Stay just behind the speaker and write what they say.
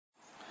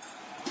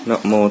นะ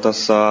โมตัส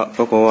สะภ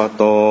ะคะวะโ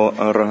ต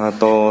อะระหะ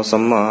โตสั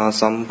มมา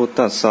สัมพุท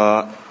ธัสสะ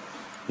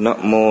นะ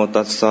โม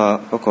ตัสสะ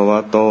ภะคะวะ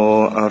โต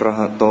อะระ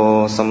หะโต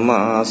สัมมา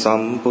สั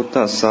มพุท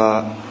ธัสสะ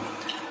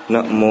น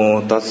ะโม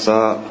ตัสสะ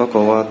ภะค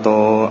ะวะโต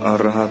อะ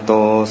ระหะโต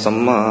สัม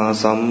มา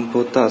สัม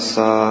พุทธัสส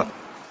ะ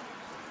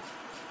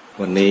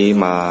วันนี้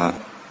มา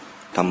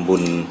ทำบุ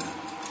ญ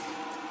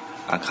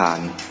อาคาร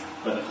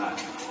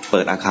เปิ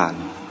ดอาคาร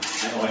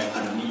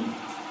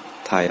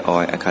Thai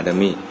Oil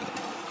Academy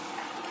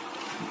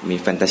มี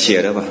แฟนตาเชีย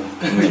ด้วยป่ะ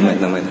ไ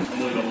ม่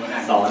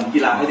สอนกี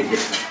ฬาให้เด็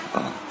ก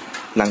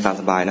ๆนั่งตาม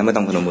สบายนะไม่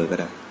ต้องพนมมือก็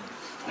ได้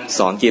ส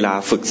อนกีฬา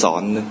ฝึกสอ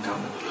น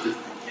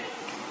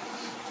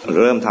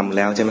เริ่มทำแ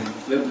ล้วใช่ไหม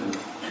เริ่ม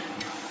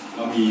เร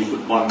ามีฟุ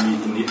ตบอลมี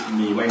เทนนิส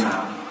มีว่ายน้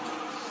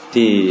ำ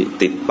ที่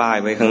ติดป้าย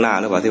ไว้ข้างหน้า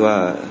หรือเปล่าที่ว่า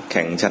แ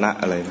ข่งชนะ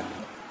อะไรนะ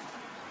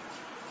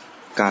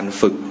การ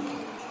ฝึก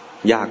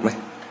ยากไหม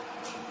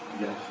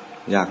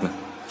ยากนะ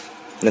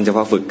นั่นเฉพ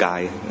าะฝึกกา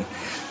ย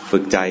ฝึ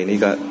กใจนี่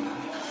ก็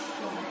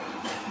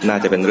น่า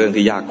จะเป็นเรื่อง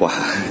ที่ยากกว่า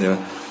ใช่ไหม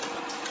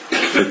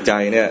ฝึกใจ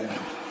เนี่ย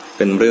เ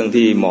ป็นเรื่อง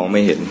ที่มองไ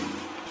ม่เห็น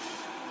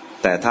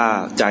แต่ถ้า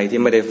ใจที่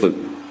ไม่ได้ฝึก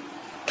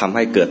ทำใ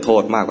ห้เกิดโท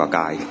ษมากกว่าก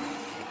าย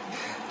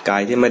กา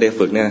ยที่ไม่ได้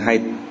ฝึกเนี่ย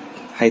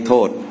ให้โท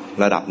ษ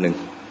ระดับหนึ่ง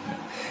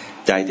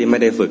ใจที่ไม่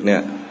ได้ฝึกเนี่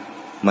ย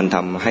มันท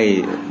ำให้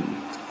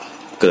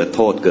เกิดโ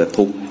ทษเกิด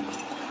ทุกข์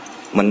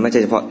มันไม่ใช่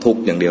เฉพาะทุกข์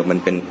อย่างเดียวมัน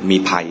เป็นมี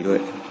ภัยด้วย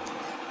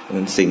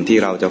สิ่งที่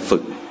เราจะฝึ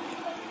ก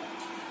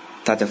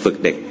ถ้าจะฝึก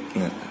เด็ก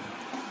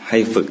ใ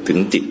ห้ฝึกถึง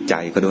จิตใจ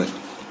ก็ด้วย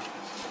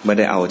ไม่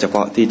ได้เอาเฉพ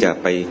าะที่จะ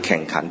ไปแข่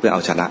งขันเพื่อเอ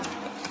าชนะ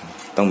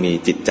ต้องมี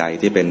จิตใจ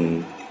ที่เป็น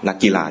นัก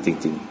กีฬาจ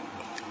ริง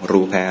ๆ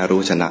รู้แพ้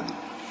รู้ชนะ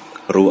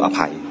รู้อ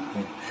ภัย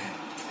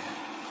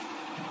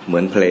เหมื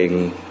อนเพลง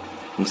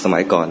สมั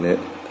ยก่อนเนี่ย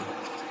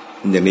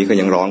อย่างนี้ก็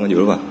ยังร้องกันอยู่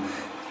หรือเปล่า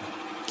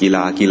กี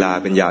ฬา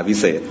เป็นยาพิ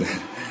เศษ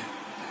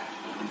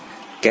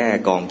แก้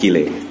กองกิเล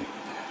ส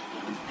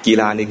กี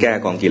ฬานี่แก้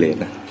กองกิเลส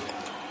นะ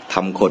ท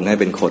ำคนให้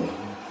เป็นคน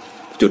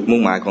จุดมุ่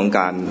งหมายของ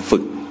การฝึ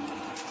ก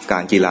กา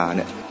รกีฬาเ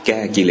นี่ยแก้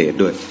กิเลส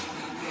ด้วย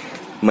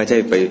ไม่ใช่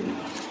ไป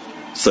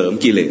เสริม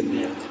กิเลส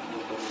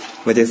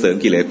ไม่ใช่เสริม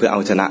กิเลสเพื่อเอ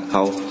าชนะเข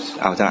า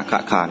เอาชนะขะ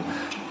คาน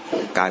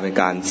กลายเป็น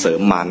การเสริ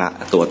มมานะ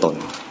ตัวตน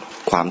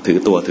ความถือ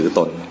ตัวถือต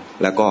น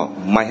แล้วก็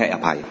ไม่ให้อ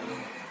ภัย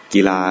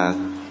กีฬา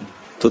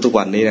ทุกๆ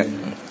วันนี้เนี่ย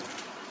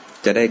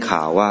จะได้ข่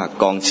าวว่า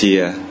กองเชีย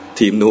ร์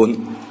ทีมนู้น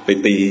ไป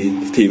ตี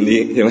ทีมนี้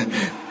ใช่ไหม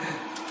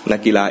นัก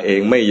กีฬาเอง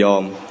ไม่ยอ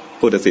ม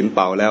ผู้ตัดสินเ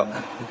ป่าแล้ว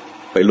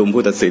ไปลุม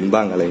ผู้ตัดสินบ้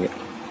างอะไรเงี้ย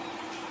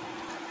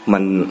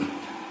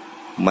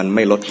มันไ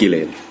ม่ลดกิเล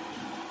ส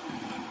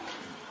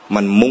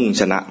มันมุ่ง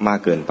ชนะมาก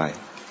เกินไป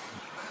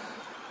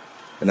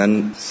ฉะนั้น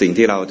สิ่ง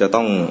ที่เราจะ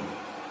ต้อง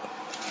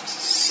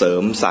เสริ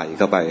มใส่เ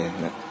ข้าไป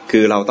นะคื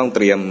อเราต้องเต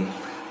รีย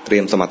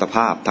มสมรรถภ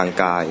าพทาง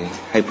กาย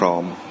ให้พร้อ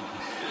ม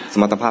ส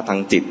มรรถภาพทา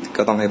งจิต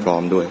ก็ต้องให้พร้อ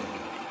มด้วย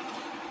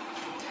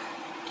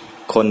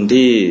คน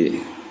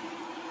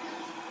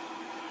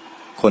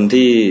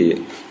ที่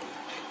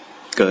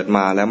เกิดม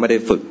าแล้วไม่ได้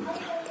ฝึก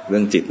เ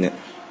รื่องจิตเนี่ย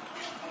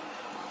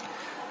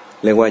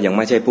เรียกว่ายังไ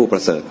ม่ใช่ผู้ปร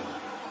ะเสริฐ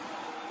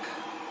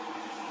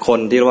คน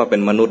ที่เรียกว่าเป็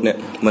นมนุษย์เนี่ย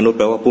มนุษย์แ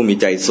ปลว่าผู้มี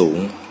ใจสูง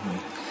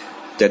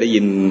จะได้ยิ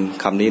น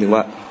คำนี้หนึ่ง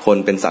ว่าคน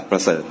เป็นสัตว์ปร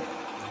ะเสริฐ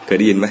เคย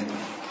ได้ยินไหม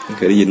เ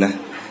คยได้ยินนะ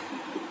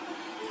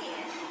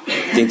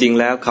จริงๆ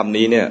แล้วคำ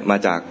นี้เนี่ยมา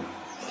จาก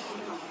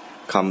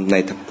คำใน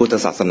พุทธ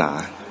ศาสนา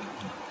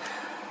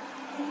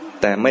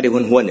แต่ไม่ได้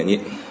ห้วนๆอย่างนี้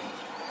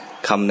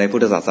คำในพุท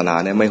ธศาสนา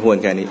เนี่ยไม่ห้วน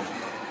แค่นี้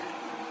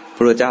พร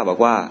ะพุทธเจ้าบอก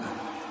ว่า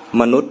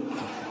มนุษย์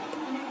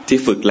ที่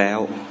ฝึกแล้ว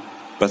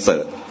ประเสริ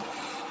ฐ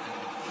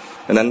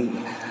ดังนั้น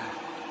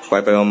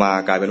ไปมา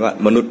กลายเป็นว่า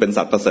มนุษย์เป็น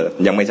สัตว์ประเสริฐ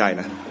ยังไม่ใช่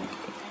นะ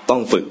ต้อ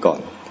งฝึกก่อน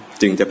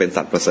จึงจะเป็น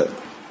สัตว์ประเสริฐ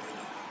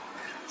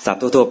สัต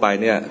ว์ทั่วๆไป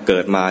เนี่ยเกิ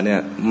ดมาเนี่ย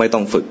ไม่ต้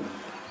องฝึก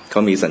เข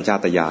ามีสัญชา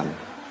ตญาณ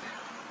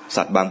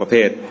สัตว์บางประเภ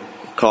ท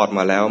คลอดม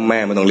าแล้วแม่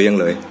ไม่ต้องเลี้ยง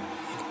เลย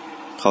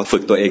เขาฝึ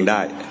กตัวเองไ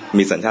ด้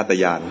มีสัญชาต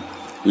ญาณ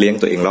เลี้ยง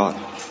ตัวเองรอด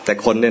แต่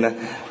คนเนี่ยนะ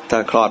ถ้า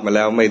คลอดมาแ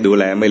ล้วไม่ดู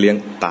แลไม่เลี้ยง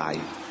ตาย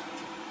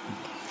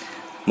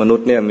มนุษ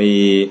ย์เนี่ยมี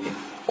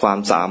ความ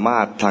สามา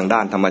รถทางด้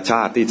านธรรมช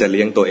าติที่จะเ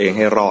ลี้ยงตัวเองใ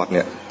ห้รอดเ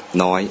นี่ย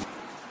น้อย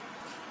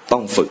ต้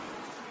องฝึก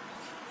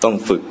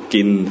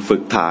กินฝึ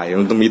กถ่าย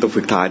มันต้อง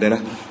ฝึกถ่ายด้วยน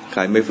ะใค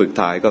รไม่ฝึก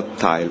ถ่ายก็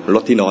ถ่ายร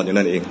ถที่นอนอยู่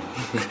นั่นเอง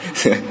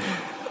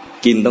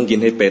กินต้องกิน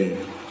ให้เป็น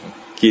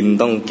กิน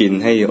ต้องกิน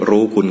ให้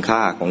รู้คุณค่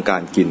าของกา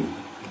รกิน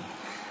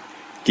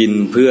กิน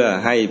เพื่อ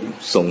ให้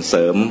ส่งเส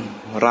ริม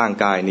ร่าง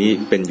กายนี้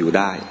เป็นอยู่ไ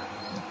ด้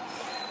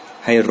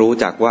ให้รู้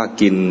จักว่า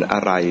กินอะ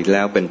ไรแ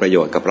ล้วเป็นประโย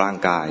ชน์กับร่าง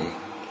กาย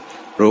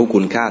รู้คุ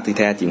ณค่าที่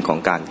แท้จริงของ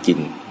การกิน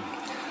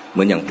เห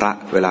มือนอย่างพระ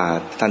เวลา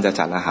ท่านจะ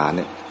ฉันอาหารเ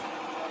นี่ย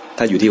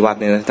ถ้าอยู่ที่วัด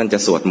เนี่ยท่านจะ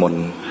สวดมน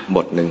ต์บ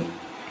ทหนึ่ง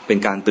เป็น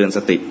การเตือนส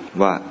ติ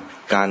ว่า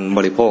การบ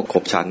ริโภคข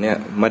บฉันเนี่ย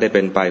ไม่ได้เ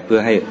ป็นไปเพื่อ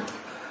ให้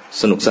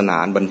สนุกสนา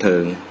นบันเทิ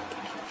ง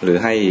หรือ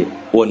ให้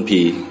อ้วน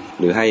พี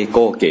หรือให้โ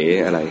ก้เก๋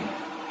อะไร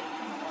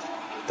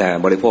แต่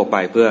บริโภคไป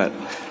เพื่อ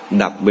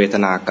ดับเวท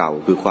นาเก่า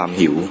คือความ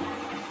หิว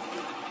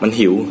มัน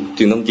หิว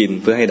จึงต้องกิน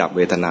เพื่อให้ดับเ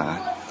วทนา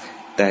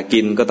แต่กิ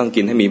นก็ต้อง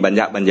กินให้มีบัญ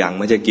ญัติบัญญัง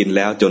ไม่ใช่กินแ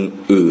ล้วจน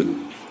อืด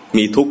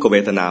มีทุกขเว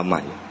ทนาให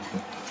ม่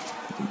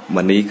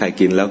วันนี้ใคร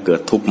กินแล้วเกิ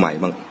ดทุกข์ใหม่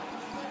บ้าง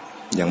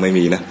ยังไม่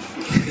มีนะ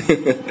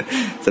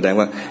แสดง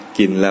ว่า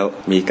กินแล้ว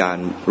มีการ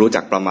รู้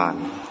จักประมาณ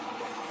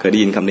เคยได้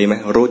ยินคำนี้ไหม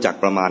รู้จัก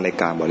ประมาณใน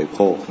การบริโภ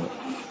ค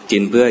กิ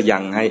นเพื่อยั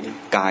งให้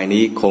กาย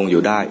นี้คงอ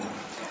ยู่ได้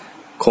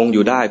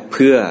เ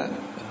พื่อ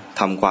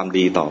ทำความ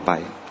ดีต่อไป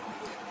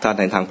ถ้าใ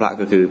นทางพระ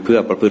ก็คือเพื่อ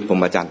ประพฤติพร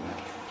หมจรรย์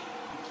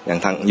อย่าง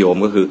ทางโยม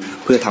ก็คือ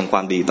เพื่อทำคว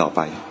ามดีต่อไป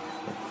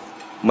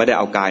ไม่ได้เ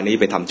อากายนี้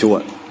ไปทำชั่ว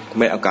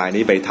ไม่เอากาย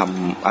นี้ไปท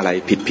ำอะไร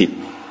ผิด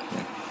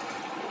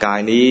กา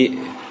ยนี้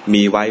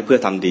มีไว้เพื่อ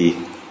ทำดี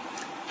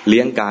เ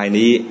ลี้ยงกาย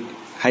นี้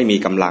ให้มี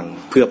กำลัง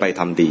เพื่อไป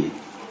ทำดี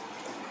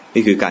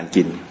นี่คือการ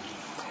กิน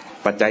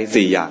ปัจจัย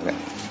4อย่าง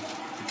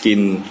กิน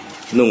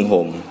นุ่ง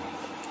ห่ม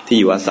ที่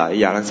อยู่อาศัย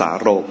ยารักษา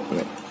โรค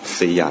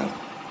4อย่าง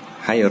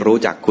ให้รู้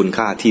จักคุณ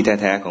ค่าที่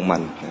แท้ๆของมั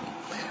น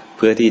เ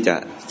พื่อที่จะ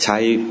ใช้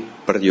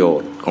ประโย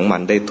ชน์ของมั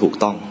นได้ถูก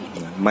ต้อง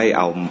ไม่เ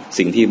อา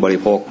สิ่งที่บริ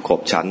โภคข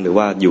บฉันหรือ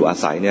ว่าอยู่อา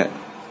ศัยเนี่ย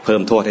เพิ่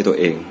มโทษให้ตัว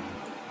เอง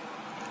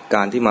ก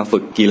ารที่มาฝึ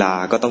กกีฬา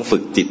ก็ต้องฝึ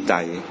กจิตใจ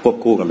ควบ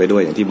คู่กันไปด้ว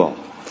ยอย่างที่บอก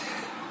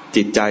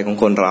จิตใจของ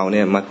คนเราเ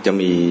นี่ยมักจะ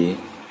มี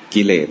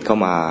กิเลสเข้า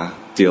มา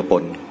เจือป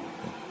น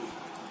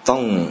ต้อ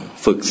ง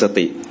ฝึกส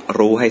ติ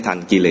รู้ให้ทัน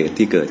กิเลส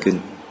ที่เกิดขึ้น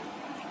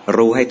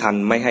รู้ให้ทัน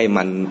ไม่ให้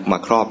มันมา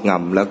ครอบง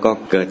ำแล้วก็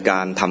เกิดกา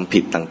รทำ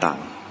ผิดต่าง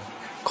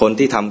ๆคน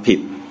ที่ทำผิด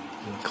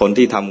คน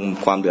ที่ท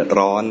ำความเดือด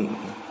ร้อน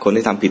คน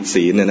ที่ทำผิด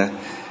ศีลเนี่ยนะ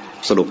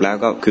สรุปแล้ว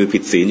ก็คือผิ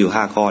ดศีลอยู่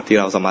5ข้อที่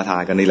เราสมาทา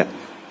นกันนี่แหละ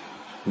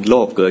โล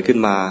ภเกิดขึ้น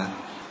มา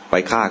ไป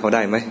ฆ่าเขาไ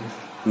ด้ไหม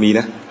มีน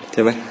ะใ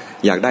ช่ไหม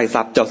อยากได้ท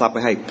รัพย์เจ้าทรัพย์ไ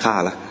ม่ให้ฆ่า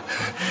ละ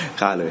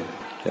ฆ่าเลย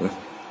ใช่ไหม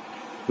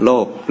โล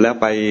ภแล้ว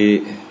ไป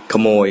ข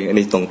โมยอัน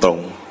นี้ตรง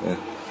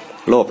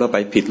ๆโลภแล้วไป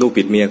ผิดลูก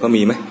ผิดเมียก็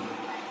มีไหม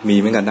มี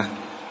เหมือนกันนะ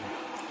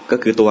ก็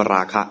คือตัวร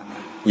าคะ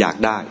อยาก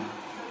ไ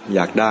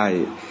ด้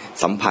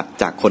สัมผัส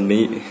จากคน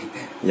นี้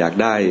อยาก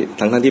ได้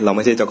ทั้งที่เราไ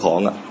ม่ใช่เจ้าของ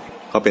อ่ะ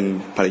เขาเป็น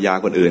ภรรยา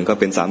คนอื่นก็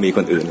เป็นสามีค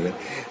นอื่น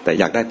แต่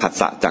อยากได้ผัส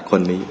สะจากค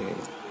นนี้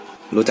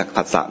รู้จัก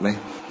ผัสสะไหม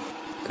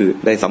คือ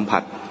ได้สัมผั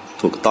ส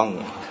ถูกต้อง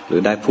หรื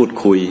อได้พูด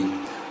คุย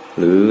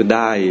หรือไ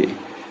ด้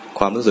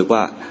ความรู้สึกว่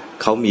า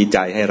เขามีใจ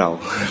ให้เรา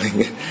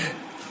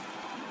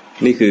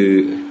นี่คือ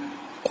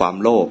ความ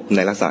โลภใน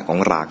ลักษณะของ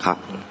ราคะ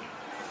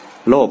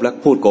โลภแล้ว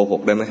พูดโกห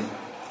กได้ไหม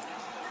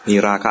มี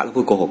ราคะแล้ว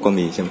พูดโกหกก็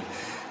มีใช่ไหม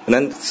เพราะ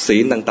นั้นศี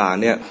ลต่าง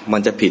ๆเนี่ยมั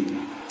นจะผิด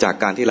จาก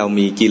การที่เรา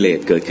มีกิเลส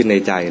เกิดขึ้นใน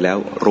ใจแล้ว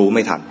รู้ไ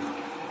ม่ทัน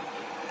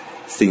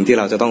สิ่งที่เ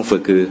ราจะต้องฝึ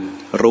กคือ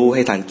รู้ใ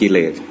ห้ทันกิเล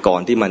สก่อ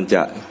นที่มันจ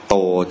ะโต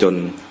จน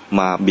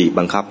มาบีบ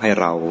บังคับให้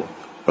เรา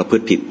ประพฤ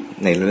ติผิด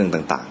ในเรื่อง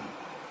ต่าง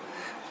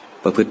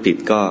ๆประพฤติผิด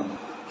ก็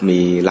มี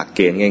หลักเ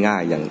กณฑ์ง่า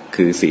ยๆอย่าง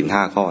คือศีล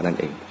5ข้อนั่น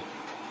เอง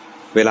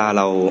เวลาเ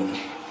รา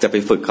จะไป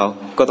ฝึกเขา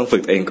ก็ต้องฝึ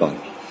กตัวเองก่อน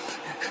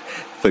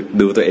ฝึก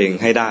ดูตัวเอง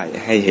ให้ได้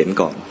ให้เห็น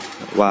ก่อน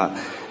ว่า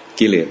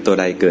กิเลสตัว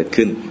ใดเกิด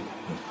ขึ้น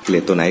กิเล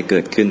สตัวไหนเกิ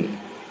ดขึ้น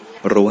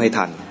รู้ให้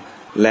ทัน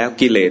แล้ว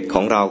กิเลสข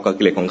องเรากับ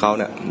กิเลสของเขา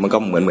เนี่ยมันก็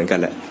เหมือนกัน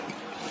แหละ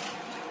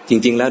จ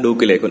ริงๆแล้วดู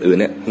กิเลสคนอื่น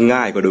เนี่ย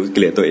ง่ายกว่าดูกิ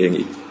เลสตัวเอง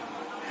อีก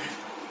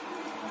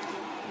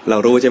เรา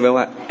รู้ใช่ไหม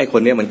ว่าไอ้ค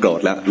นนี้มันโกรธ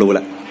แล้วรู้แ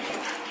ล้ว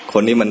ค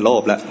นนี้มันโล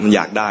ภแล้วมันอ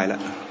ยากได้แล้ว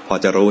พอ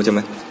จะรู้ใช่ไหม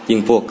ยิ่ง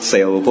พวกเซ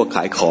ลล์พวกข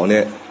ายของเนี่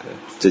ย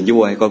จะยั่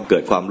วให้เขาเกิ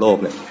ดความโลภ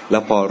เนี่ยแล้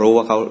วพอรู้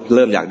ว่าเขาเ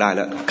ริ่มอยากได้แ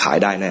ล้วขาย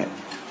ได้แน่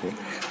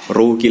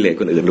รู้กิเลส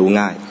คนอื่นรู้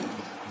ง่าย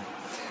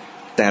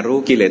แต่รู้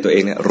กิเลสตัวเอ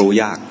งเนี่ยรู้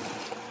ยาก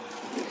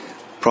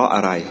เพราะอ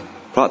ะไร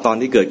เพราะตอน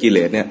ที่เกิดกิเล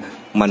สเนี่ย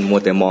มันมัว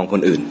แต่มองค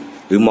นอื่น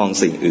หรือมอง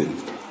สิ่งอื่น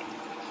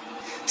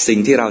สิ่ง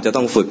ที่เราจะ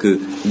ต้องฝึกคือ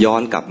ย้อ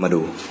นกลับมา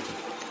ดู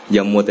อ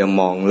ย่ามัวแต่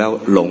มองแล้ว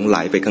หลงไหล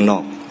ไปข้างนอ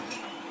ก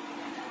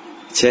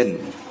เช่น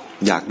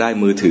อยากได้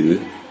มือถือ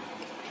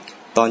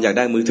ตอนอยากไ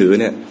ด้มือถือ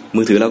เนี่ย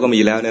มือถือเราก็มี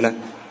แล้วเนี่ยนะ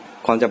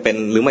ความจำเป็น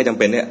หรือไม่จำ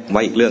เป็นเนี่ยไ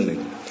ว้อีกเรื่องหนึ่ง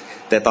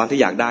แต่ตอนที่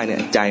อยากได้เนี่ย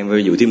ใจมันไป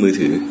อยู่ที่มือ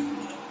ถือ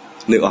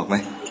นึกออกไหม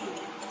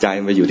ใจ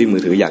มันไปอยู่ที่มื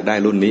อถืออยากได้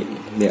รุ่นนี้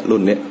เนี่ยรุ่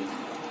นนี้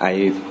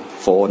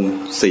iPhone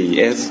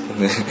 4S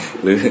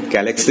หรือ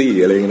Galaxy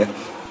อะไรอย่างเงี้ยนะ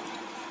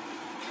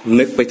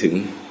นึกไปถึง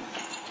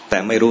แต่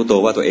ไม่รู้ตัว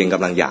ว่าตัวเองก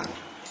ำลังอยาก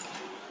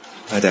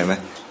เข้าใจไหม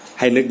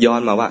ให้นึกย้อ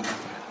นมาว่า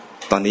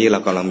ตอนนี้เรา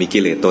กำลังมีกิ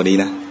เลสตัวนี้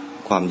นะ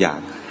ความอยาก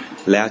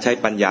แล้วใช้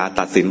ปัญญา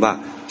ตัดสินว่า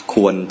ค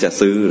วรจะ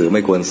ซื้อหรือไ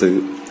ม่ควรซื้อ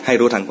ให้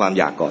รู้ทันความ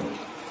อยากก่อน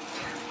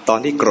ตอน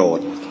ที่โกรธ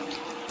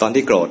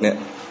เนี่ย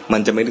มั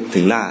นจะไม่นึก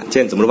ถึงหน้าเ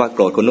ช่นสมมติว่าโก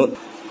รธคนนู้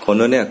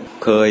นเนี่ย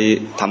เคย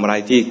ทำอะไร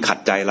ที่ขัด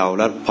ใจเราแ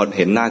ล้วพอเ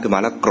ห็นหน้าขึ้นมา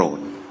แล้วโกรธ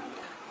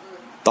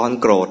ตอน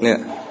โกรธเนี่ย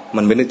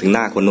มันไม่นึกถึงห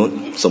น้าคนนู้น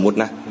สมมติ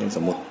นะส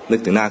มมตินึก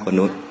ถึงหน้าคน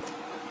นู้น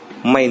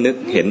ไม่นึก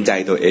เห็นใจ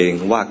ตัวเอง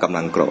ว่ากำ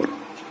ลังโกรธ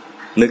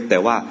นึกแต่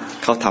ว่า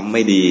เขาทำไ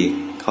ม่ดี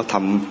เขาท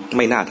ำไ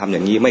ม่น่าทำอย่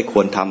างนี้ไม่ค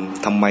วร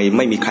ทำไมไ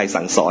ม่มีใคร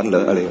สั่งสอนเหร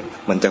ออะไร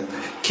มันจะ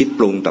คิดป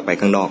รุงแต่ไป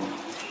ข้างนอก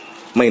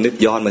ไม่นึก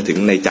ย้อนมาถึง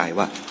ในใจ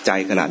ว่าใจ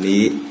ขณะ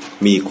นี้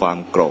มีความ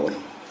โกรธ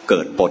เ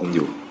กิดปนอ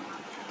ยู่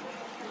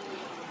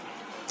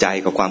ใจ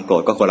กับความโกร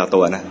ธก็คนละตั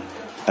วนะ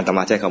อาตม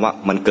าใช้คำว่า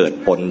มันเกิด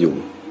ปนอยู่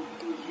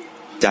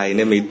ใจเ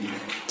นี่ย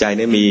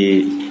มี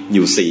อ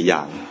ยู่4อย่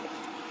าง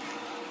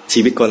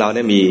ชีวิตคนเราเ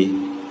นี่ยมี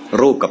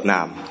รูปกับน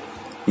าม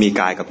มี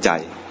กายกับใจ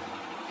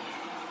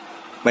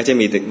ไม่ใช่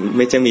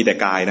มีแต่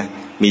กายนะ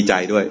มีใจ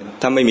ด้วย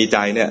ถ้าไม่มีใจ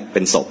เนี่ยเป็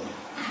นศพ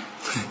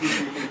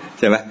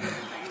ใช่ไหม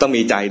ต้อง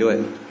มีใจด้วย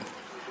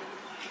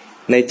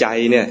ในใจ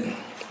เนี่ย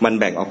มัน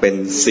แบ่งออกเป็น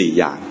4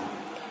อย่าง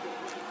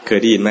เคย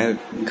ได้ยินไหม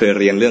เคย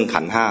เรียนเรื่อง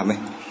ขันธ์5ไหม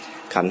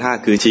ขันธ์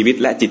5คือชีวิต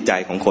และจิตใจ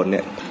ของคนเ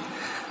นี่ย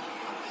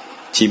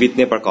ชีวิตเ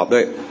นี่ยประกอบด้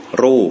วย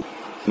รูป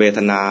เวท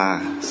นา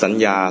สัญ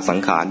ญาสัง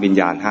ขารวิญ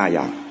ญาณ5อ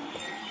ย่าง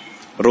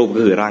รูปก็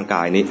คือร่างก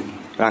ายนี้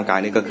ร่างกาย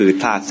นี้ก็คือ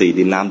ธาตุ4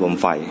ดินน้ำลม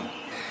ไฟ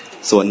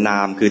ส่วนนา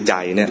มคือใจ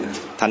เนี่ย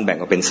ท่านแบ่ง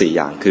ออกเป็น4อ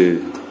ย่างคือ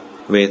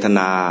เวทน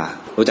า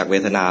รู้จักเว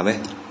ทนาไหม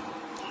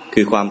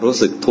คือความรู้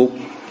สึกทุกข์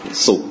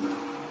สุข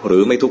หรื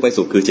อไม่ทุกข์ไม่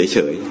สุขคือเฉ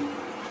ย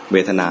ๆเว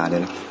ทนาเนี่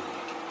ยนะ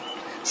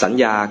สัญ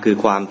ญาคือ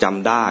ความจ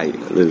ำได้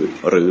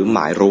หรือหม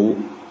ายรู้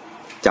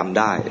จำ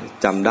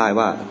ได้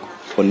ว่า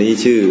คนนี้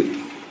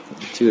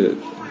ชื่อ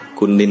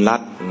คุณนินรั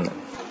ตน์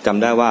จ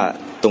ำได้ว่า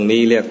ตรง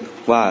นี้เรียก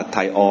ว่าไท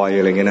ยออยล์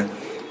อะไรเงี้ยนะ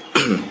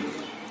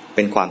เ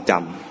ป็นความจ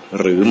ำ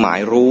หรือหมาย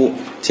รู้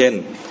เช่น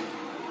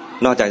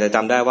นอกจากจะจ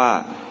ำได้ว่า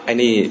ไอ้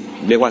นี่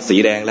เรียกว่าสี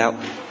แดงแล้ว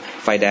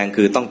ไฟแดง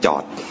คือต้องจอ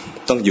ด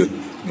ต้องหยุด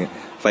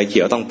ไฟเ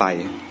ขียวต้องไป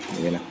อย่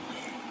างนี้นะ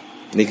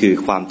นี่คือ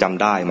ความจ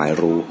ำได้หมาย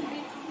รู้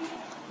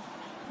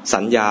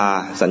สัญญ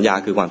า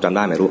คือความจำไ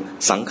ด้หมายรู้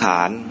สังข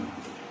าร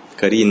เ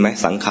คยได้ยินไหม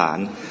สังขาร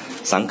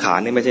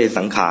นี่ไม่ใช่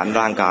สังขาร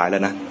ร่างกายแล้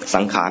วนะ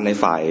สังขารใน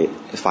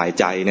ฝ่าย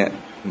ใจเนี่ย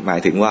หมาย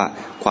ถึงว่า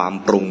ความ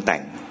ปรุงแต่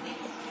ง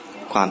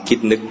ความคิด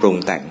นึกปรุง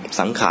แต่ง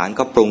สังขาร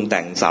ก็ปรุงแ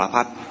ต่งสาร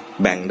พัด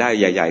แบ่งได้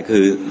ใหญ่ๆคื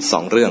อ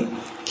2เรื่อง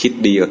คิด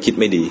ดีกับคิด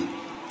ไม่ดี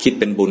คิด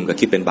เป็นบุญกับ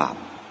คิดเป็นบาป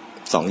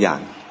2อย่าง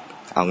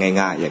เอา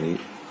ง่ายๆอย่างนี้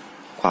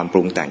ความป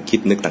รุงแต่งคิ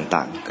ดนึกต่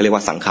างๆก็เรียก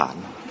ว่าสังขาร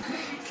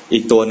อี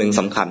กตัวหนึ่ง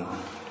สำคัญ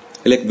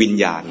เรียกวิญ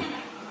ญาณ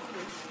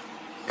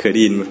เคยไ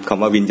ด้ยินค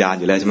ำว่าวิญญาณ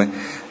อยู่แล้วใช่ไหม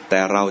แต่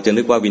เราจะ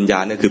นึกว่าวิญญา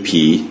ณนี่คือ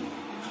ผี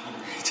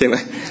ใช่ไหม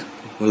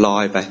ลอ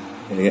ยไป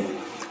อย่างนี้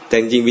แต่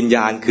จริงๆวิญญ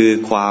าณคือ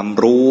ความ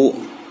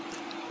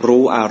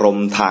รู้อารม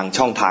ณ์ทาง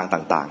ช่องทาง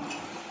ต่าง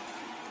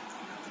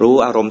ๆรู้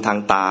อารมณ์ทาง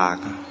ตา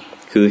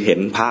คือเห็น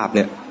ภาพเ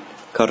นี่ย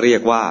เขาเรีย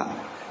กว่า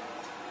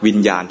วิญ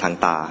ญาณทาง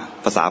ตา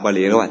ภาษาบา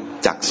ลีเรียกว่า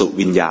จักษุ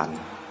วิญญาณ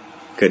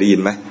เคยได้ยิ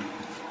นไหม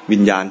วิ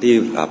ญญาณที่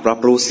รับ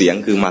รู้เสียง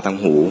คือมาทาง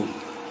หู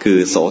คือ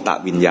โสต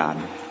วิญญาณ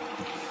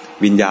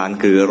วิญญาณ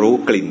คือรู้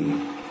ก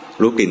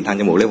ลิ่นทาง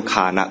จมูกเรียกว่าค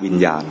านวิญ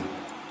ญาณ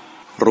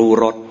รู้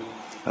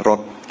รส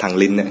ทาง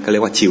ลิ้นเนี่ยเขาเรี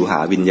ยกว่าชิวหา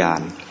วิญญา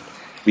ณ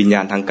วิญญา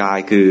ณทางกาย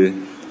คือ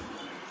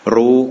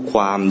รู้คว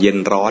ามเย็น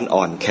ร้อน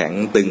อ่อนแข็ง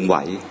ตึงไหว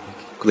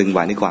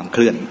นี่ความเค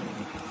ลื่อน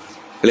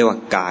เรียกว่า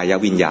กาย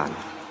วิญญาณ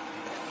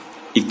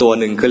อีกตัว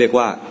หนึ่งเขาเรียก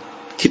ว่า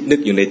คิดนึ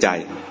กอยู่ในใจ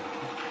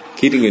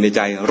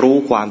รู้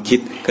ความคิด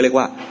เขาเรียก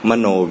ว่าม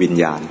โนวิญ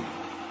ญาณ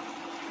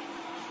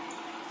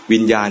วิ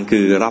ญญาณคื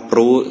อรับ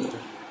รู้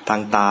ทา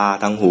งตา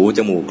ทางหูจ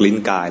มูกลิ้น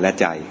กายและ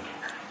ใจ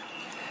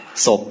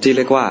ศพที่เ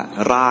รียกว่า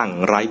ร่าง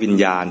ไร้วิญ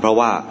ญาณเพราะ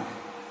ว่า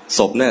ศ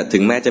พเนี่ยถึ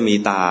งแม้จะมี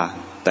ตา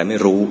แต่ไม่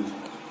รู้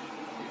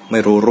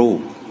รูป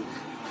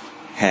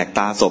แหกต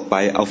าศพไป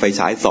เอาไฟ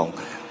ฉายส่อง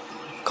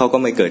เขาก็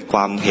ไม่เกิดคว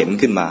ามเห็น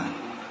ขึ้นมา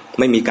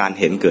ไม่มีการ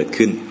เห็นเกิด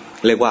ขึ้น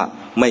เรียกว่า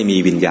ไม่มี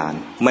วิญญาณ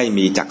ไม่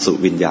มีจักษุ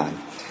วิญญาณ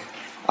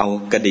เอา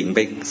กระดิ่งไป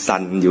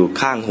สั่นอยู่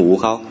ข้างหู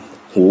เ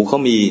ขา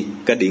มี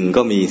กระดิ่ง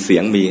ก็มีเสี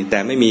ยงมีแต่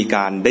ไม่มีก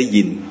ารได้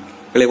ยิน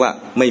ก็เรียกว่า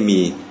ไม่มี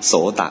โส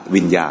ต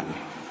วิญญาณ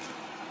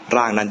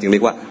ร่างนั้นจึงเรี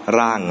ยกว่า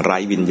ร่างไร้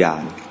วิญญา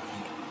ณ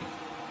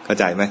เข้า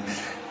ใจไหม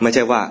ไม่ใ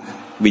ช่ว่า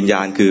วิญญ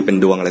าณคือเป็น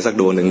ดวงอะไรสัก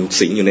ดวงหนึ่ง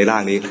สิงอยู่ในร่า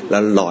งนี้แล้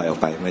วลอยออก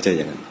ไปไม่ใช่อ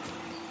ย่างนั้น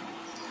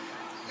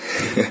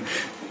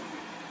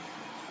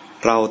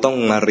เราต้อง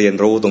มาเรียน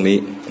รู้ตรงนี้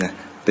นะ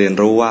เรียน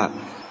รู้ว่า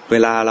เว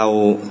ลาเรา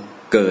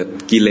เกิด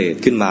กิเลส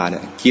ขึ้นมาเนี่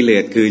ยกิเล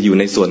สคืออยู่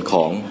ในส่วนข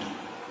อง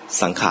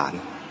สังขาร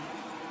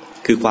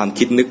คือความ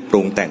คิดนึกป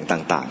รุงแต่ง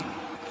ต่าง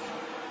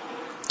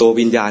ๆตัว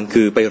วิญญาณ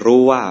คือไปรู้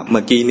ว่าเ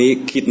มื่อกี้นี้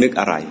คิดนึก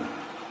อะไร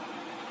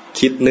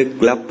คิดนึก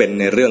แล้วเป็น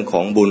ในเรื่องข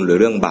องบุญหรือ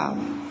เรื่องบาป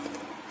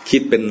คิ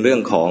ดเป็นเรื่อ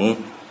งของ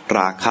ร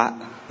าคะ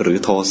หรือ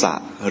โทสะ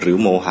หรือ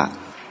โมหะ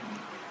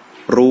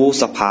รู้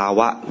สภาว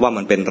ะว่า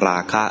มันเป็นรา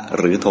คะ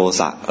หรือโท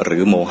สะหรื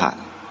อโมหะ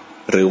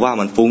หรือว่า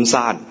มันฟุ้ง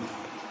ซ่าน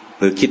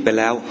หรือคิดไป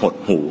แล้วหด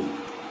หู่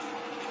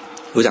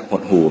รู้จักห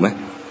ดหู่ไหม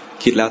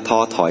คิดแล้วท้อ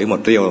ถอยหม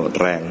ดเรี่ยวหมด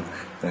แรง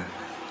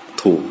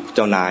ถูกเ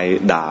จ้านาย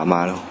ด่ามา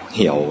เ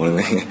หี่ยวเล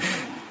ย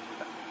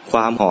คว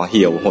ามห่อเ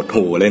หี่ยวหด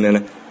หู่เลยน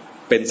ะ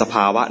เป็นสภ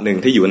าวะหนึ่ง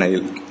ที่อยู่ใน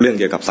เรื่อง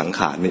เกี่ยวกับสังข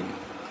ารนี่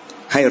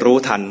ให้รู้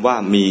ทันว่า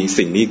มี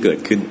สิ่งนี้เกิด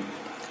ขึ้น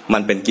มั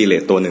นเป็นกิเล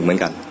สตัวหนึ่งเหมือน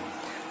กัน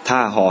ถ้า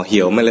ห่อเ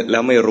หี่ยวแล้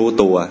วไม่รู้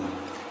ตัว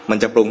มัน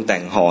จะปรุงแต่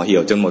งห่อเหี่ย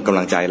วจนหมดกำ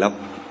ลังใจแล้ว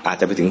อาจ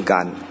จะไปถึงก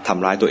ารท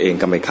ำร้ายตัวเอง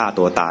กับไปฆ่า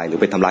ตัวตายหรือ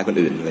ไปทำร้ายคน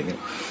อื่นอะไรเงี้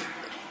ย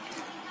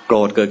โกร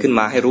ธเกิดขึ้น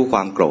มาให้รู้คว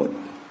ามโกรธ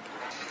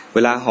เว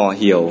ลาห่อ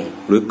เหี่ยว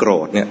หรือโกร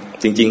ธเนี่ย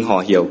จริงๆห่อ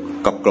เหี่ยว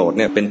กับโกรธเ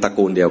นี่ยเป็นตระ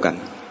กูลเดียวกัน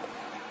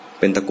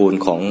เป็นตระกูล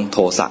ของโท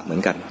สะเหมือ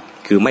นกัน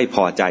คือไม่พ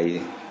อใจ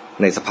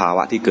ในสภาว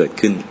ะที่เกิด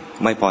ขึ้น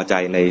ไม่พอใจ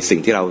ในสิ่ง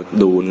ที่เรา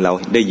ดูเรา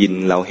ได้ยิน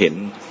เราเห็น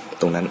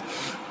ตรงนั้น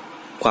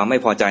ความไม่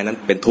พอใจนั้น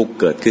เป็นทุกข์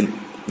เกิดขึ้น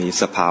มี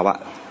สภาวะ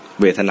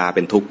เวทนาเ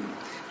ป็นทุกข์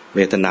เว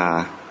ทนา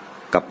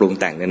กับปรุง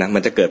แต่งเนี่ยนะมั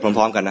นจะเกิดพ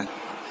ร้อมๆกันนะ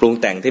ปรุง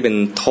แต่งที่เป็น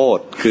โทษ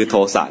คือโท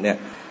สะเนี่ย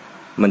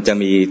มันจะ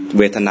มี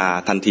เวทนา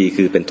ทันที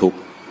คือเป็นทุกข์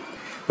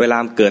เ เวลา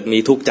เกิดมี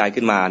ทุกข์ใจ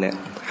ขึ้นมาเนี่ย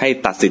ให้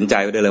ตัดสินใจ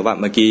ไว้ได้เลยว่า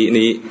เมื่อกี้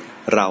นี้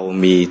เรา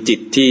มีจิต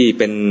ที่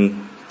เป็น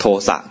โท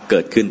สะเกิ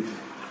ดขึ้น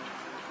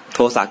โท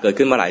สะเกิด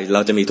ขึ้นเมื่อไหร่เร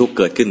าจะมีทุกข์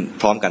เกิดขึ้น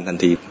พร้อมกันทัน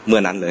ทีเมื่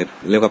อนั้นเลย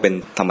เรียกว่าเป็น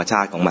ธรรมช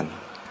าติของมัน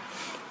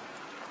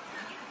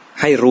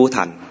ให้รู้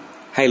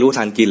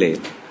ทันกิเลส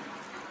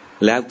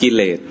แล้วกิเ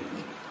ลส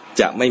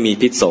จะไม่มี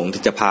พิษสง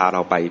ที่จะพาเร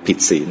าไปผิด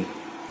ศีล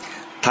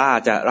ถ้า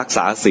จะรักษ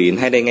าศีล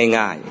ให้ได้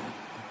ง่าย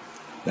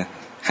ๆนะ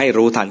ให้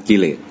รู้ทันกิ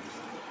เลส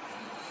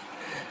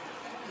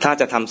ถ้า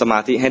จะทำสมา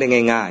ธิให้ได้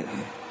ง่าย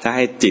ๆถ้าใ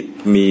ห้จิต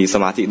มีส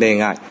มาธิได้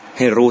ง่ายใ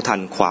ห้รู้ทัน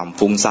ความ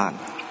ฟุ้งซ่าน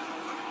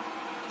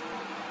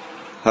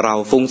เรา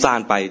ฟุ้งซ่าน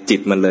ไปจิ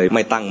ตมันเลยไ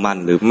ม่ตั้งมั่น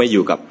หรือไม่อ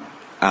ยู่กับ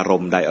อาร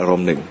มณ์ใดอาร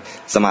มณ์หนึ่ง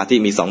สมาธิ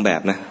มี2แบ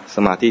บนะส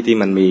มาธิที่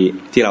มันมี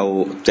ที่เรา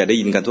จะได้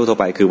ยินกันทั่วๆ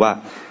ไปคือว่า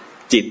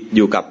จิตอ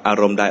ยู่กับอา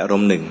รมณ์ใดอาร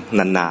มณ์หนึ่ง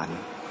นาน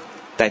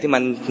ๆแต่ที่มั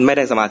นไม่ไ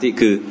ด้สมาธิ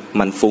คือ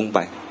มันฟุ้งไป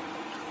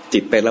จิ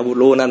ตไปแล้ว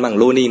รู้นั่นมั่ง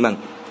รู้นี่มั่ง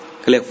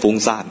เขาเรียกฟุ้ง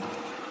ซ่าน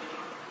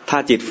ถ้า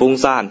จิตฟุ้ง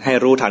ซ่านให้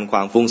รู้ทันคว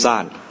ามฟุ้งซ่า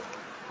น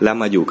แล้ว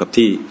มาอยู่กับ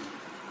ที่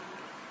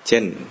เช่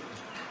น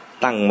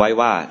ตั้งไว้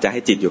ว่าจะให้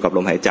จิตอยู่กับล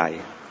มหายใจ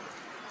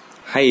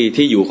ให้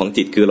ที่อยู่ของ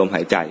จิตคือลมห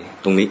ายใจ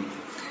ตรงนี้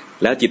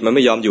แล้วจิตมันไ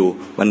ม่ยอมอยู่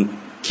มัน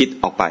คิด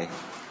ออกไป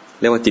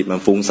เรียกว่าจิตมัน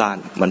ฟุ้งซ่าน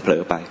มันเผล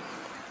อไป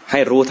ให้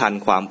รู้ทัน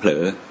ความเผล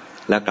อ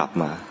แล้วกลับ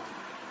มา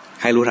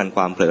ให้รู้ทันค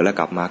วามเผลอแล้ว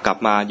กลับ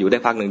มาอยู่ได้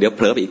พักหนึ่งเดี๋ยวเ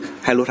ผลอไปอีก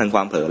ให้รู้ทันคว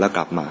ามเผลอแล้วก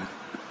ลับมา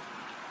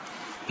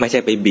ไม่ใช่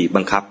ไปบีบ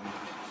บังคับ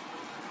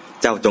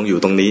เจ้าจงอยู่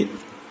ตรงนี้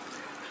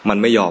มัน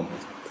ไม่ยอม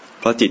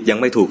เพราะจิตยัง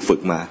ไม่ถูกฝึ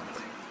กมา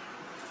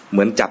เห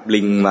มือนจับ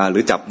ลิงมาหรื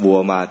อจับวัว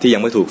มาที่ยั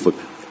งไม่ถูกฝึก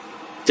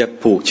จะ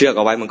ผูกเชือกเ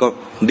อาไว้มันก็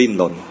ดิ้น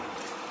รน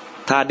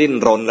ถ้าดิ้น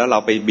รนแล้วเรา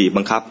ไปบีบ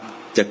บังคับ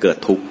จะเกิด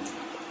ทุกข์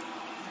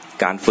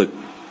การฝึก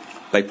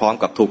ไปพร้อม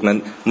กับทุกข์นั้น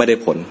ไม่ได้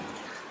ผล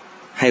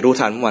ให้รู้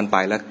ทันมันไป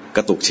แล้วก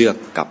ระตุกเชือก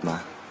กลับมา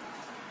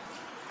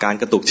การ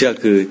กระตุกเชือก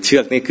คือเชื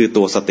อกนี่คือ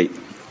ตัวสติ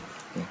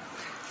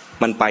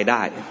มันไปไ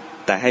ด้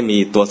แต่ให้มี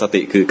ตัวส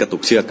ติคือกระตุ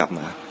กเชือกกลับ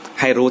มา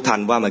ให้รู้ทัน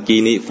ว่าเมื่อกี้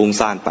นี้ฟุ้ง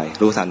ซ่านไป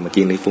รู้ทันเมื่อ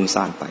กี้นี้ฟุ้ง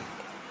ซ่านไป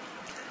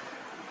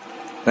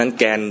นั้น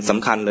แกนส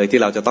ำคัญเลยที่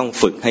เราจะต้อง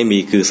ฝึกให้มี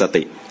คือส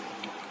ติ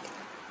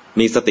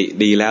มีสติ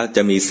ดีแล้วจ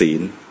ะมีศี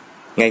ล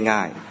ง่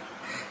าย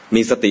ๆ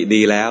มีสติ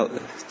ดีแล้ว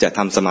จะท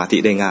ำสมาธิ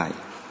ได้ง่าย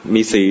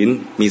มีศีล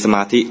มีสม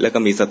าธิแล้วก็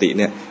มีสติ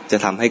เนี่ยจะ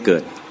ทำให้เกิ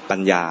ดปั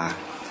ญญา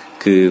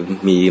คือ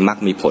มีมรรค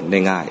มีผลได้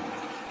ง่าย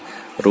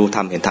รู้ธ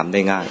รรมเห็นธรรมไ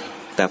ด้ง่าย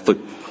แต่ฝึก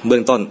เบื้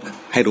องต้น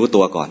ให้รู้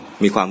ตัวก่อน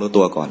มีความรู้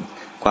ตัวก่อน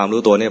ความ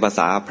รู้ตัวในภาษ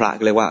าพระ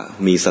เรียกว่า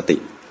มีสติ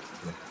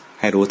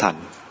ให้รู้ทัน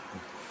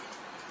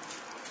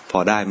พอ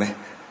ได้ไหม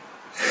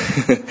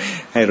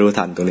ให้รู้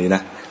ทันตรงนี้น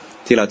ะ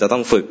ที่เราจะต้อ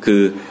งฝึกคื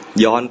อ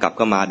ย้อนกลับเ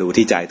ข้ามาดู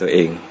ที่ใจตัวเอ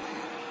ง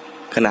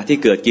ขณะที่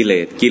เกิดกิ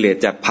เลส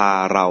จะพา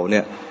เราเ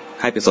นี่ย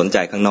ให้ไปสนใจ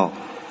ข้างนอก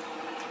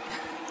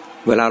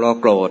เวลาเรา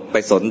โกรธไป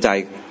สนใจ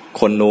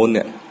คนนู้นเ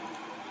นี่ย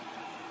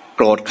โ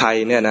กรธใคร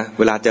เนี่ยนะ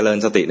เวลาเจริญ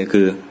สติเนี่ย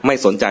คือไม่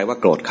สนใจว่า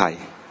โกรธใคร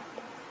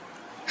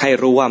ให้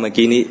รู้ว่าเมื่อ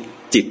กี้นี้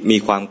จิตมี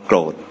ความโกร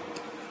ธ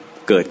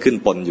เกิดขึ้น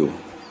ปนอยู่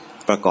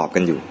ประกอบกั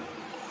นอยู่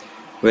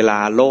เวลา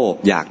โลภ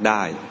อยากไ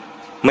ด้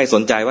ไม่ส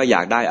นใจว่าอย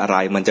ากได้อะไร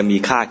มันจะมี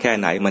ค่าแค่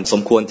ไหนมันส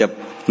มควรจะ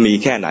มี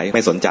แค่ไหนไ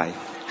ม่สนใจ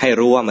ให้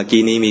รู้ว่าเมื่อ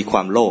กี้นี้มีคว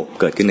ามโลภ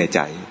เกิดขึ้นในใจ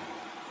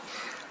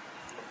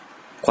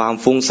ความ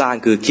ฟุ้งซ่าน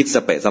คือคิดส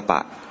เปะสป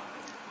ะ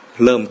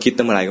เริ่มคิด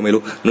ตั้งเมื่อไหร่ก็ไม่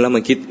รู้แล้วมั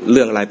นคิดเ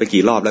รื่องอะไรไป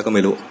กี่รอบแล้วก็ไ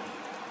ม่รู้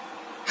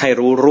ให้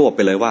รู้รวบไป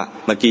เลยว่า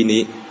เมื่อกี้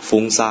นี้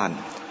ฟุ้งซ่าน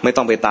ไม่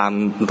ต้องไปตาม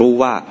รู้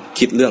ว่า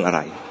คิดเรื่องอะไร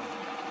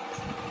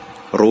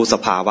รู้ส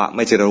ภาวะไ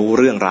ม่ใช่รู้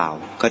เรื่องราว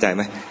เข้าใจไห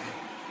ม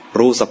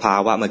รู้สภา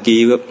วะเมื่อกี้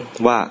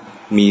ว่า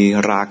มี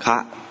ราคะ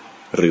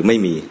หรือไม่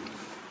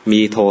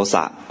มีโทส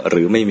ะห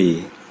รือไม่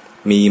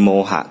มีโม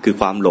หะคือ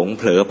ความหลง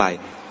เผลอไป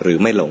หรือ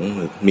ไม่หลง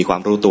มีควา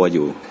มรู้ตัวอ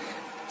ยู่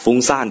ฟุ้ง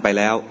ซ่านไป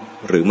แล้ว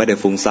หรือไม่ได้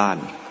ฟุ้งซ่าน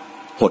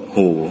หด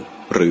หู่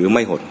หรือไ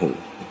ม่หดหู่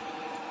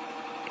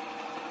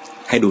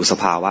ให้ดูส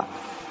ภาวะ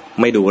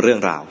ไม่ดูเรื่อ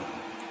งราว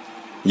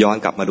ย้อน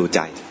กลับมาดูใจ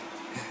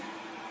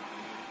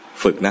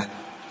ฝึกนะ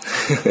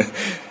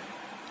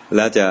แ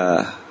ล้วจะ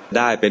ไ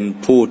ด้เป็น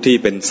ผู้ที่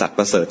เป็นสัตว์ป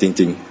ระเสริฐจ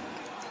ริง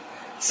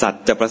ๆสัต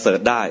ว์จะประเสริฐ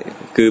ได้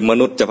คือม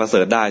นุษย์จะประเส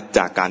ริฐได้จ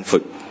ากการฝึ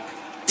ก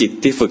จิต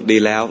ที่ฝึกดี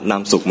แล้วน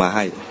ำสุขมาใ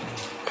ห้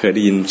เคยไ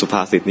ด้ยินสุภ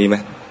าษิตนี้ไหม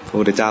พระ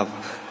พุทธเจ้า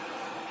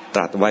ต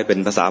รัสไว้เป็น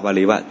ภาษาบา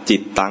ลีว่าจิ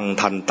ตตัง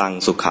ทันตัง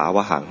สุขาว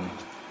หัง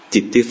จิ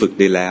ตที่ฝึก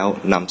ดีแล้ว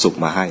นำสุข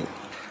มาให้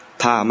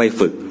ถ้าไม่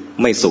ฝึก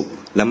ไม่สุข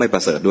และไม่ปร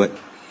ะเสริฐด้วย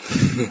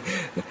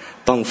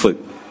ต้องฝึก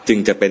จึง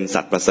จะเป็น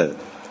สัตว์ประเสริฐ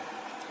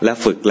และ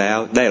ฝึกแล้ว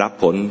ได้รับ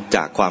ผลจ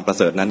ากความประเ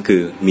สริฐนั้นคื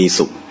อมี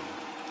สุข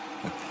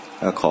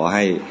ขอใ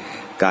ห้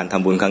การท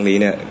ำบุญครั้งนี้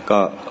เนี่ยก็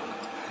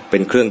เป็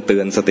นเครื่องเตื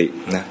อนสติ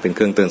นะเป็นเค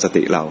รื่องเตือนส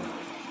ติเรา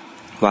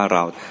ว่าเร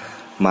า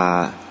มา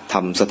ท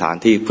ำสถาน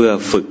ที่เพื่อ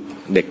ฝึก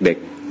เด็กเ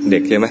ด็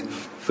กใช่ไหม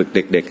ฝึกเ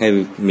ด็กให้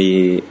มี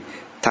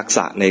ทักษ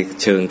ะใน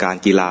เชิงการ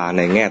กีฬาใ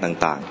นแง่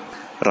ต่าง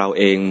ๆเรา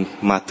เอง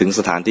มาถึงส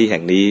ถานที่แห่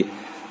งนี้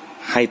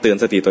ให้เตือน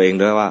สติตัวเอง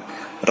ด้วยว่า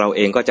เราเ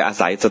องก็จะอา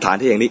ศัยสถาน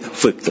ที่แห่งนี้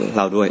ฝึกเ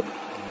ราด้วย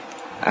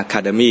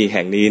Academy แ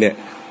ห่งนี้เนี่ย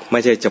ไม่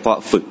ใช่เฉพาะ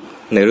ฝึก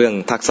ในเรื่อง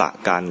ทักษะ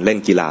การเล่น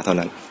กีฬาเท่า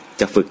นั้น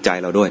จะฝึกใจ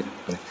เราด้วย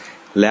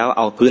แล้วเ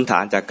อาพื้นฐา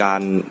นจากกา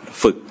ร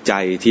ฝึกใจ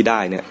ที่ได้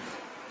เนี่ย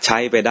ใช้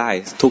ไปได้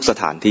ทุกส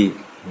ถานที่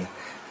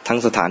ทั้ง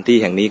สถานที่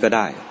แห่งนี้ก็ไ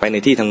ด้ไปใน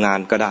ที่ทำงาน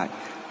ก็ได้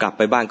กลับไ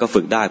ปบ้านก็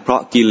ฝึกได้เพราะ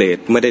กิเลส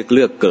ไม่ได้เ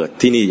ลือกเกิด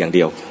ที่นี่อย่างเ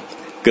ดียว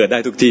เกิดได้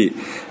ทุกที่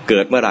เกิ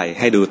ดเมื่อไหร่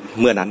ให้ดู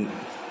เมื่อนั้น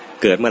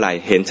เกิดเมื่อไหร่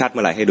เห็นชัดเ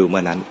มื่อไหร่ให้ดูเมื่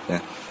อนั้นน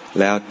ะ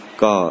แล้ว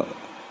ก็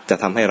จะ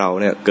ทำให้เรา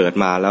เนี่ยเกิด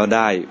มาแล้วไ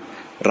ด้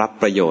รับ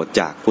ประโยชน์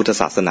จากพุทธ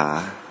ศาสนา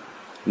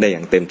ได้อย่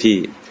างเต็มที่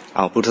เ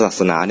อาพุทธศา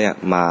สนาเนี่ย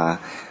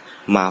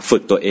มาฝึ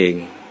กตัวเอง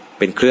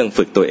เป็นเครื่อง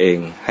ฝึกตัวเอง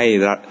ให้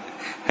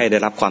ได้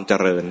รับความเจ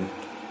ริญ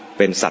เ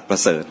ป็นสัตว์ปร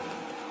ะเสริฐ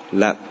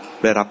และ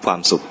ได้รับความ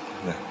สุข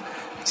นะ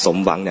สม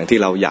หวังอย่างที่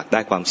เราอยากได้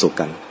ความสุข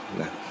กัน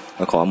นะ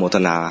ขออนุโมท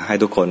นาให้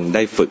ทุกคนไ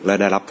ด้ฝึกและ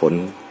ได้รับผล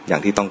อย่า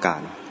งที่ต้องกา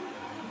ร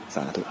ส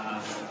าธุ